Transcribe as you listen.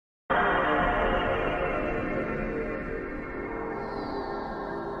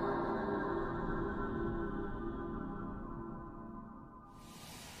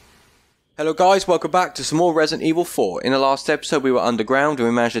Hello guys, welcome back to some more Resident Evil 4. In the last episode we were underground and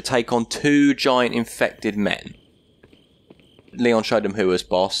we managed to take on two giant infected men. Leon showed them who was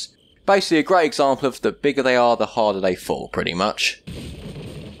boss. Basically a great example of the bigger they are, the harder they fall, pretty much.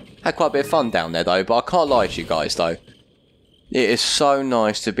 Had quite a bit of fun down there though, but I can't lie to you guys though. It is so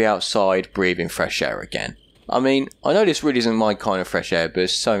nice to be outside breathing fresh air again. I mean, I know this really isn't my kind of fresh air, but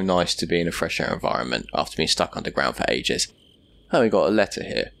it's so nice to be in a fresh air environment after being stuck underground for ages. Oh, we got a letter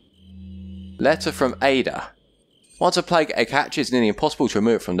here. Letter from Ada. Once a plague egg hatches, it's nearly impossible to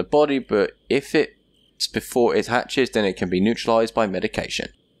remove it from the body, but if it's before it hatches, then it can be neutralized by medication.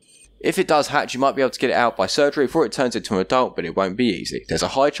 If it does hatch, you might be able to get it out by surgery before it turns into an adult, but it won't be easy. There's a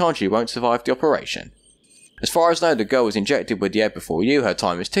high chance you won't survive the operation. As far as I know, the girl was injected with the egg before you. Her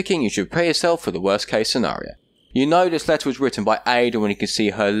time is ticking. You should prepare yourself for the worst case scenario. You know this letter was written by Ada when you can see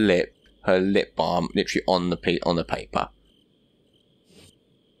her lip balm literally on the paper.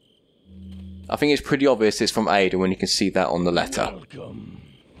 I think it's pretty obvious it's from Ada when you can see that on the letter.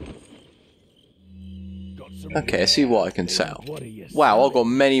 Okay, let's see what I can sell. Wow, I've got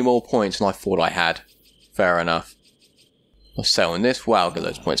many more points than I thought I had. Fair enough. I'm selling this. Wow, I'll get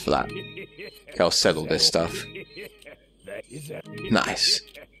loads of points for that. Okay, I'll sell all this stuff. Nice.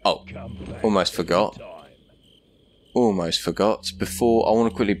 Oh, almost forgot. Almost forgot. Before, I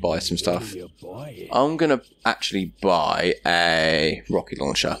want to quickly buy some stuff. I'm going to actually buy a rocket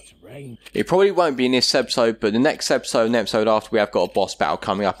launcher. It probably won't be in this episode, but the next episode and the episode after, we have got a boss battle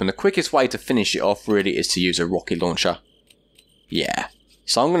coming up, and the quickest way to finish it off really is to use a rocket launcher. Yeah.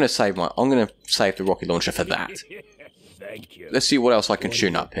 So I'm going to save the rocket launcher for that. Let's see what else I can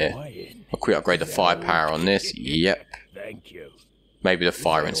tune up here. I'll quickly upgrade the firepower on this. Yep. Maybe the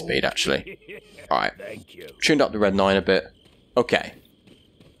firing speed actually. Alright. Tuned up the red 9 a bit. Okay.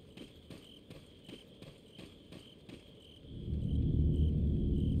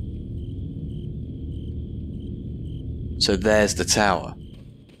 So there's the tower.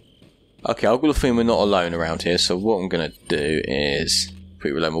 Okay, I've got a feeling we're not alone around here, so what I'm going to do is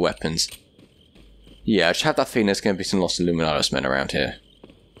quickly reload my weapons. Yeah, I just have that feeling there's going to be some Los Illuminados men around here.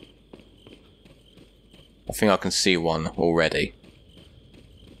 I think I can see one already.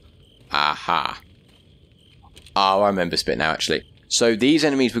 Aha. Oh, I remember this bit now actually. So these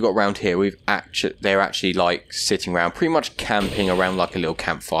enemies we've got around here, they're actually like sitting around, pretty much camping around like a little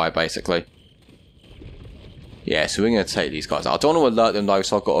campfire basically. Yeah, so we're going to take these guys out. I don't want to alert them though,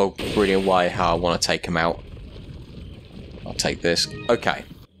 so I've got a brilliant way how I want to take them out. I'll take this. Okay.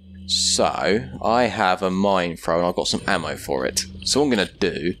 So, I have a mine throw and I've got some ammo for it. So what I'm going to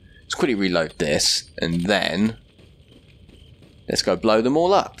do is quickly reload this, and then let's go blow them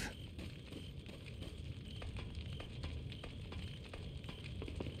all up.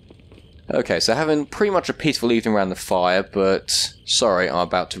 Okay, so having pretty much a peaceful evening around the fire, but sorry, I'm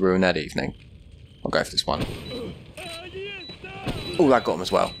about to ruin that evening. I'll go for this one. Oh, that got him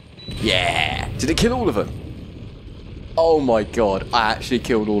as well. Yeah! Did it kill all of them? Oh my god, I actually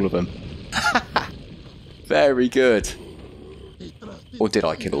killed all of them. Very good. Or did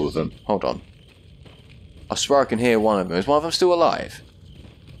I kill all of them? Hold on. I swear I can hear one of them. Is one of them still alive?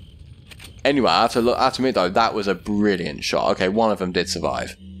 Anyway, I have to admit though, that was a brilliant shot. Okay, one of them did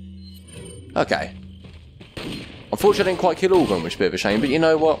survive. Okay. Unfortunately, I didn't quite kill all of them, which is a bit of a shame, but you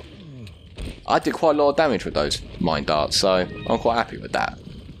know what? I did quite a lot of damage with those mine darts, so I'm quite happy with that.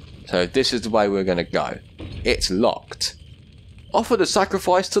 So this is the way we're going to go. It's locked. Offer the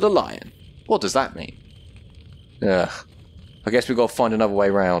sacrifice to the lion. What does that mean? Ugh. I guess we've got to find another way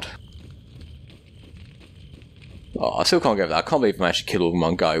round. Oh, I still can't get over that. I can't believe I managed to kill all of them in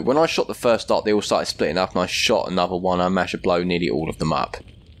one go. When I shot the first dart, they all started splitting up, and I shot another one. I managed to blow nearly all of them up.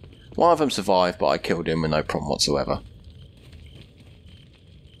 One of them survived, but I killed him with no problem whatsoever.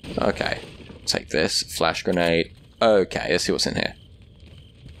 Okay. Take this. Flash grenade. Okay, let's see what's in here.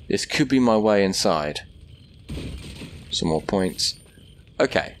 This could be my way inside. Some more points.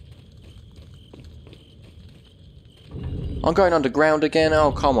 Okay. I'm going underground again?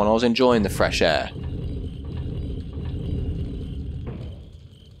 Oh, come on, I was enjoying the fresh air.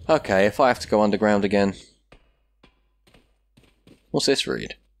 Okay, if I have to go underground again. What's this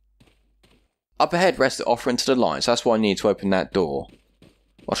read? Up ahead rests the offering to the lion, so that's why I need to open that door.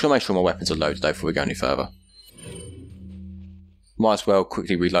 I should make sure my weapons are loaded though before we go any further. Might as well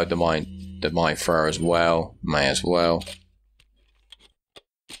quickly reload the mine thrower as well. May as well.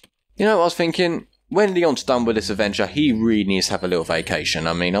 You know what I was thinking? When Leon's done with this adventure, he really needs to have a little vacation.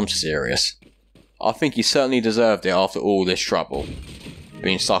 I mean, I'm serious. I think he certainly deserved it after all this trouble.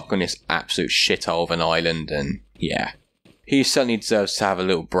 Being stuck on this absolute shithole of an island, and yeah. He certainly deserves to have a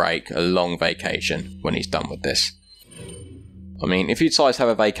little break, a long vacation, when he's done with this. I mean, if he decides to have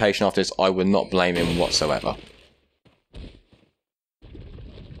a vacation after this, I would not blame him whatsoever.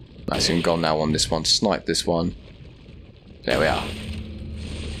 Nice and gone now on this one. Snipe this one. There we are.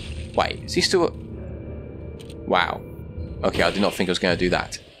 Wait, is he still... Wow. Okay, I did not think I was going to do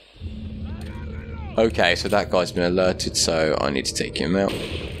that. Okay, so that guy's been alerted, so I need to take him out.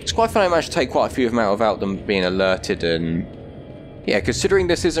 It's quite funny I managed to take quite a few of them out without them being alerted, and... yeah, considering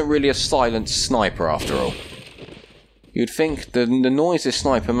this isn't really a silent sniper after all. You'd think the noise this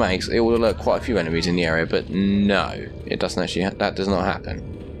sniper makes, it will alert quite a few enemies in the area, but no. It doesn't actually... that does not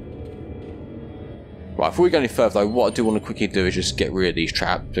happen. Right, before we go any further though, what I do want to quickly do is just get rid of these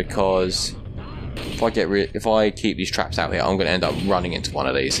traps, because... if I keep these traps out here, I'm going to end up running into one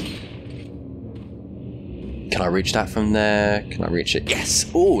of these. Can I reach that from there? Can I reach it?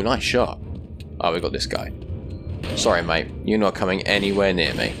 Yes! Ooh, nice shot. Oh, we got this guy. Sorry, mate. You're not coming anywhere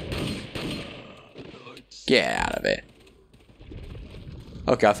near me. Get out of it.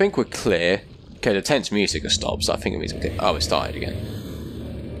 Okay, I think we're clear. Okay, the tense music has stopped, so I think it means we're clear. Oh, it started again.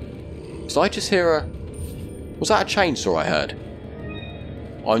 Did I just hear a... was that a chainsaw I heard?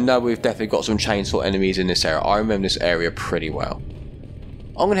 I know we've definitely got some chainsaw enemies in this area. I remember this area pretty well.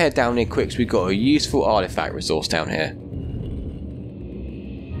 I'm going to head down here quick because we've got a useful artifact resource down here.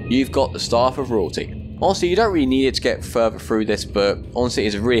 You've got the Staff of Royalty. Honestly, you don't really need it to get further through this, but honestly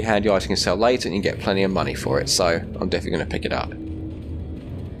it's a really handy item you can sell later and you can get plenty of money for it, so I'm definitely going to pick it up.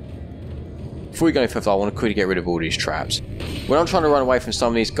 Before we go any further, I want to quickly get rid of all these traps. When I'm trying to run away from some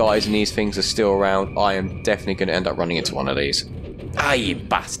of these guys and these things are still around, I am definitely going to end up running into one of these. Ah, you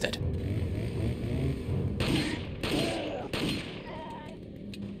bastard!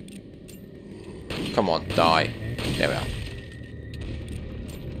 Come on, die. There we are.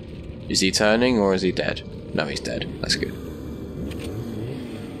 Is he turning or is he dead? No, he's dead. That's good.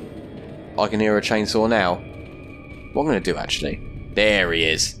 I can hear a chainsaw now. What I'm going to do, actually... there he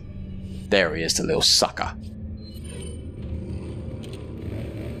is. There he is, the little sucker.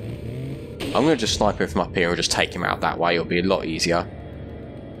 I'm going to just snipe him from up here and just take him out that way. It'll be a lot easier.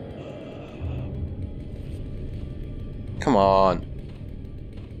 Come on.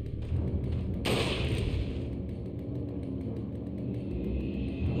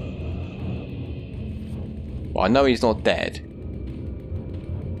 Well, I know he's not dead.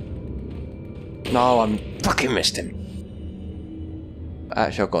 No, I fucking missed him.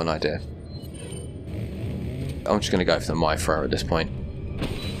 Actually, I've got an idea. I'm just going to go for the my thrower at this point.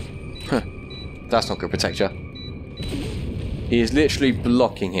 Huh. That's not going to protect you. He is literally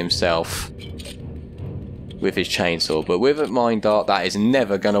blocking himself with his chainsaw, but with a mine dart, that is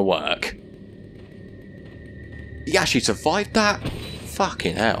never going to work. He actually survived that?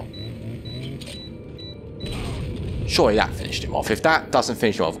 Fucking hell. Surely that finished him off. If that doesn't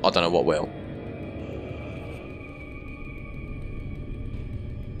finish him off, I don't know what will.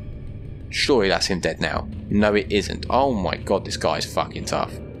 Surely that's him dead now. No, it isn't. Oh my god, this guy is fucking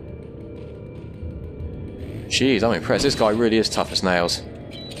tough. Jeez, I'm impressed. This guy really is tough as nails.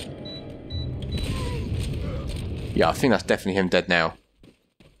 Yeah, I think that's definitely him dead now.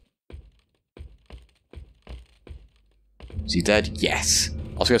 Is he dead? Yes.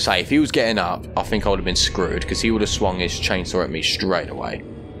 I was going to say, if he was getting up, I think I would have been screwed, because he would have swung his chainsaw at me straight away.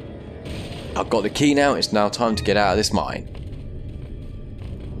 I've got the key now. It's now time to get out of this mine.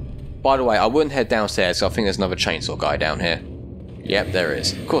 By the way, I wouldn't head downstairs, so I think there's another chainsaw guy down here. Yep, there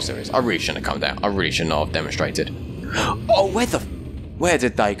is. Of course there is. I really shouldn't have come down. I really should not have demonstrated. Oh, where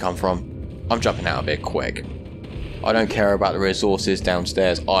did they come from? I'm jumping out of here quick. I don't care about the resources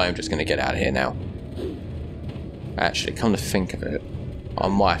downstairs. I am just going to get out of here now. Actually, come to think of it, I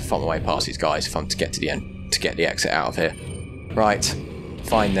might find my way past these guys if I'm to get to the end, to get the exit out of here. Right,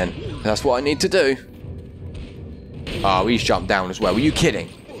 fine then. That's what I need to do. Oh, he's jumped down as well. Were you kidding?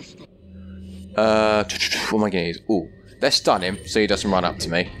 What am I going to use? Ooh, let's stun him so he doesn't run up to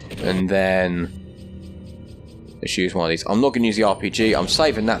me. And then... let's use one of these. I'm not going to use the RPG. I'm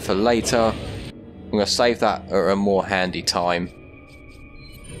saving that for later. I'm going to save that at a more handy time.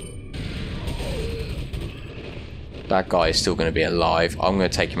 That guy is still going to be alive. I'm going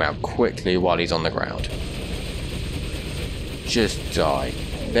to take him out quickly while he's on the ground. Just die.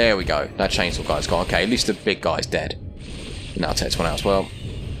 There we go. That chainsaw guy's gone. Okay, at least the big guy's dead. And I'll take this one out as well.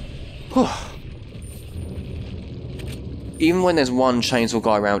 Whew. Even when there's one chainsaw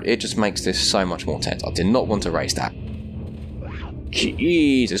guy around, it just makes this so much more tense. I did not want to raise that.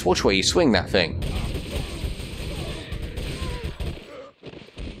 Jesus, watch where you swing that thing.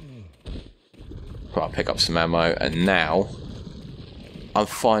 Right, I'll pick up some ammo, and now I'm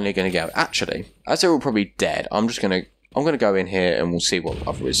finally going to go. Actually, as they're all probably dead, I'm going to go in here and we'll see what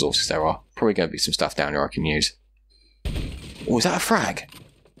other resources there are. Probably going to be some stuff down here I can use. Oh, is that a frag?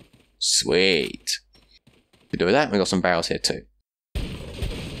 Sweet. We do with that. We got some barrels here too.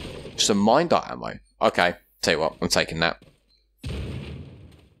 Some mine dart ammo. Okay, tell you what, I'm taking that.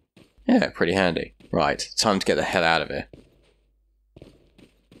 Yeah, pretty handy. Right, time to get the hell out of here.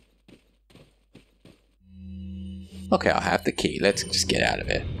 Okay, I have the key. Let's just get out of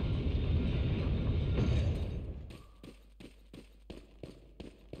here.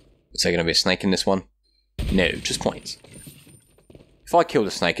 Is there going to be a snake in this one? No, just points. If I kill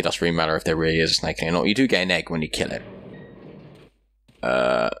the snake, it doesn't really matter if there really is a snake or not. You do get an egg when you kill it.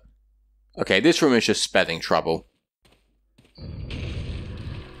 Okay, this room is just spelling trouble.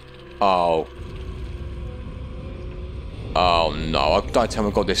 Oh. Oh no, don't tell me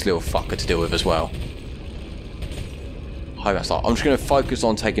I've got this little fucker to deal with as well. I'm just going to focus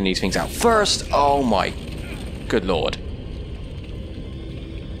on taking these things out first. Oh my good lord.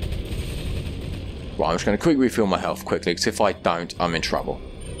 Right, I'm just going to quickly refill my health quickly, because if I don't, I'm in trouble.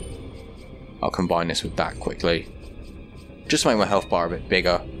 I'll combine this with that quickly. Just to make my health bar a bit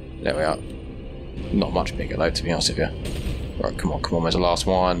bigger. There we are. Not much bigger though, to be honest with you. Right, come on, there's the last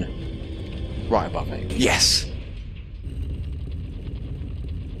one. Right above me. Yes!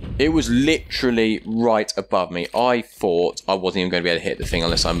 It was literally right above me. I thought I wasn't even going to be able to hit the thing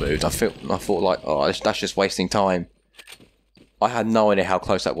unless I moved. I thought like, oh, that's just wasting time. I had no idea how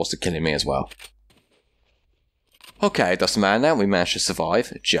close that was to killing me as well. Okay, that's the man now. We managed to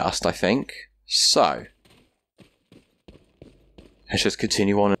survive, just, I think. So, let's just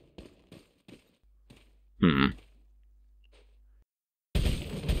continue on.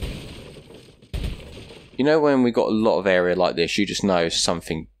 You know when we got a lot of area like this, you just know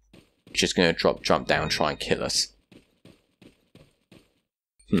something just going to jump down, try and kill us.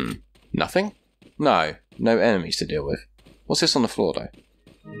 Nothing? No enemies to deal with. What's this on the floor though?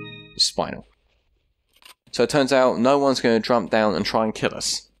 Spinal. So it turns out no one's going to jump down and try and kill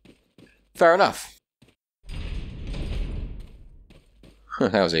us. Fair enough.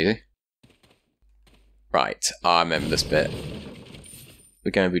 That was easy. Right, I remember this bit.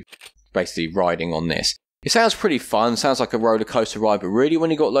 We're going to be basically riding on this. It sounds pretty fun, sounds like a roller coaster ride, but really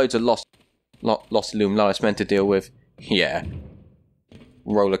when you got loads of lost Illuminati meant to deal with, yeah.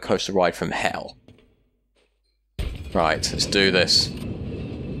 Roller coaster ride from hell. Right, let's do this.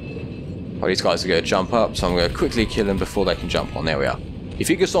 Oh, these guys are going to jump up, so I'm going to quickly kill them before they can jump on. There we are. If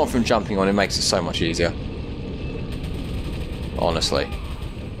you can stop them from jumping on, it makes it so much easier. Honestly.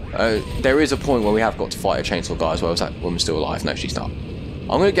 There is a point where we have got to fight a chainsaw guy as well. Is that woman still alive? No, she's not.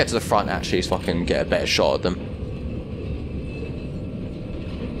 I'm going to get to the front actually so I can get a better shot at them.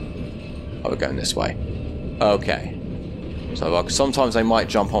 Oh, we're going this way. Okay. So sometimes they might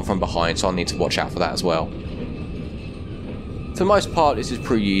jump on from behind, so I'll need to watch out for that as well. For the most part, this is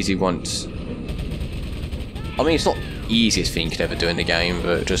pretty easy once... I mean, it's not the easiest thing you could ever do in the game,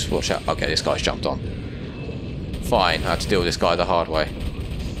 but just watch out. Okay, this guy's jumped on. Fine, I have to deal with this guy the hard way.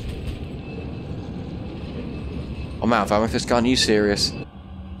 I'm out of ammo for this gun, are you serious?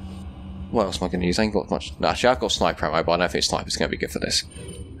 What else am I going to use? I ain't got much... No, actually, I've got sniper ammo, but I don't think sniper's going to be good for this.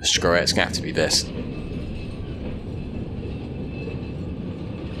 Screw it, it's going to have to be this.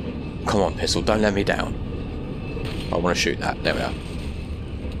 Come on, pistol, don't let me down. I want to shoot that. There we are.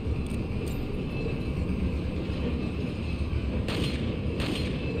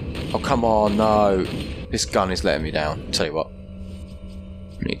 Oh, come on, no. This gun is letting me down. I'll tell you what.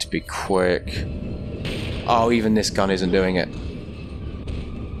 I need to be quick. Oh, even this gun isn't doing it.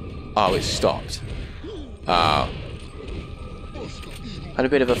 Oh, it stopped. Oh. Had a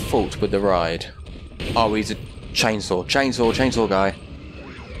bit of a fault with the ride. Oh, he's a chainsaw guy.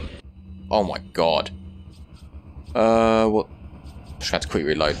 Oh my god. What? Just have to quickly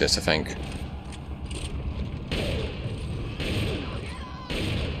reload this, I think.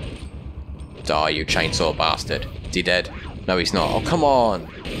 Die, you chainsaw bastard. Is he dead? No, he's not. Oh, come on!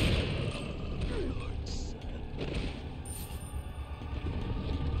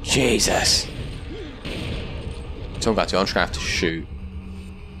 Jesus! Talking about to, I'm just gonna have to shoot.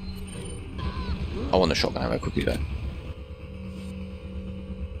 I want the shotgun ammo quickly though.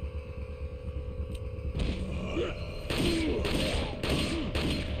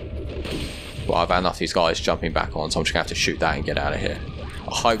 Well, I've had enough of these guys jumping back on, so I'm just gonna have to shoot that and get out of here.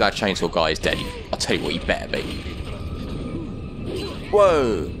 I hope that chainsaw guy is dead. I'll tell you what, he better be.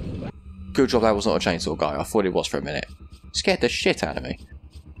 Whoa! Good job that was not a chainsaw guy. I thought it was for a minute. Scared the shit out of me.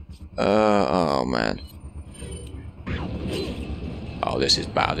 Oh man. Oh, this is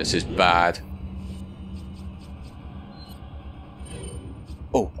bad. This is bad.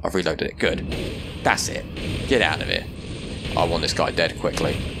 Oh, I've reloaded it. Good. That's it. Get out of here. I want this guy dead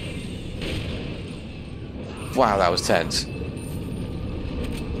quickly. Wow, that was tense.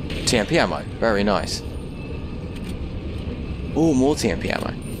 TMP ammo. Very nice. Oh, more TMP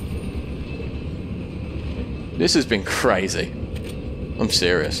ammo. This has been crazy. I'm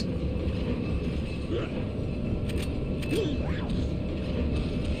serious.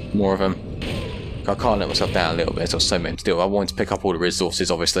 More of them. I can't let myself down a little bit. There's so many to do. I wanted to pick up all the resources,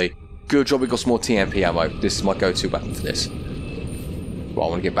 obviously. Good job we got some more TMP ammo. This is my go-to weapon for this. Well, I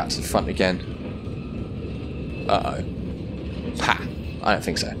want to get back to the front again. Uh-oh. Ha! I don't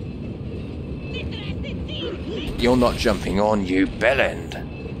think so. You're not jumping on, you bellend.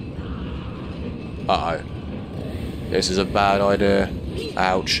 Uh-oh. This is a bad idea.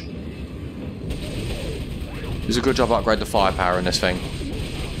 Ouch. It's a good job I upgrade the firepower in this thing.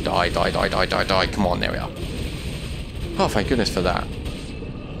 Die, die, die, die, die, die. Come on, there we are. Oh, thank goodness for that.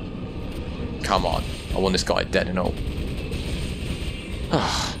 Come on. I want this guy dead and all.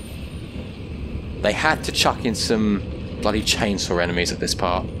 They had to chuck in some bloody chainsaw enemies at this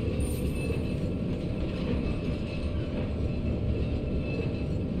part.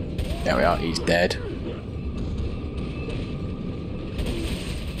 There we are, he's dead.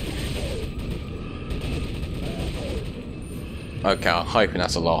 Okay, I'm hoping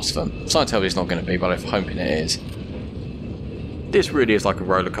that's the last of them. I'm starting to tell me it's not going to be, but I'm hoping it is. This really is like a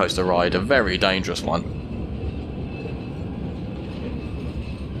roller coaster ride, a very dangerous one.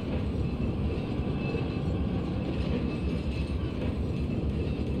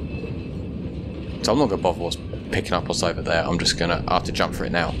 So I'm not going to bother what's picking up what's over there. I'm just going to have to jump for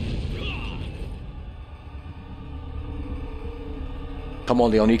it now. Come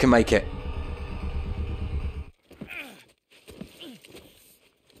on, Leon, you can make it.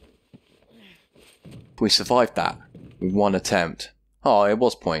 We survived that with one attempt. Oh, it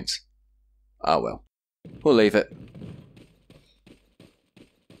was points. Oh well. We'll leave it.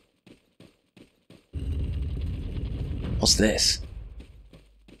 What's this?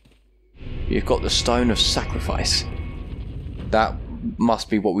 You've got the Stone of Sacrifice. That must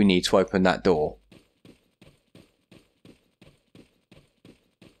be what we need to open that door.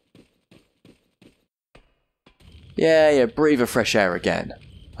 Yeah, breathe a fresh air again.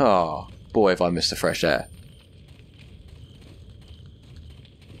 Oh, boy, have I missed the fresh air.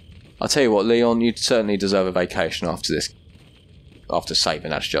 I'll tell you what, Leon, you certainly deserve a vacation after this. After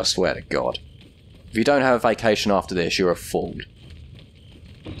saving that, I swear to God. If you don't have a vacation after this, you're a fool.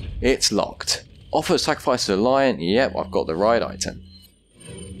 It's locked. Offer sacrifice to the lion. Yep, I've got the right item.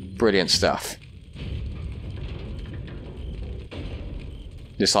 Brilliant stuff.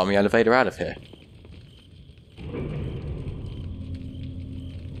 Disarm the elevator out of here.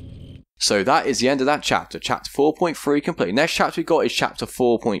 So that is the end of that chapter. Chapter 4.3 complete. Next chapter we got is chapter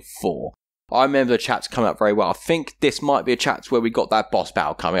 4.4. I remember the chapter coming up very well. I think this might be a chapter where we got that boss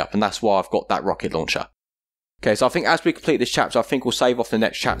battle coming up, and that's why I've got that rocket launcher. Okay, so I think as we complete this chapter, I think we'll save off the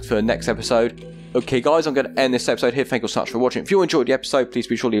next chapter for the next episode. Okay guys, I'm going to end this episode here. Thank you so much for watching. If you enjoyed the episode, please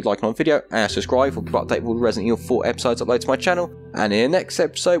be sure to leave a like on the video and subscribe for keep update with all the Resident Evil 4 episodes uploaded to my channel. And in the next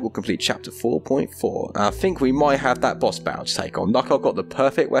episode, we'll complete chapter 4.4. I think we might have that boss battle to take on. Like I've got the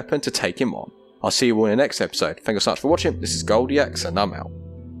perfect weapon to take him on. I'll see you all in the next episode. Thank you so much for watching. This is goldiex and I'm out.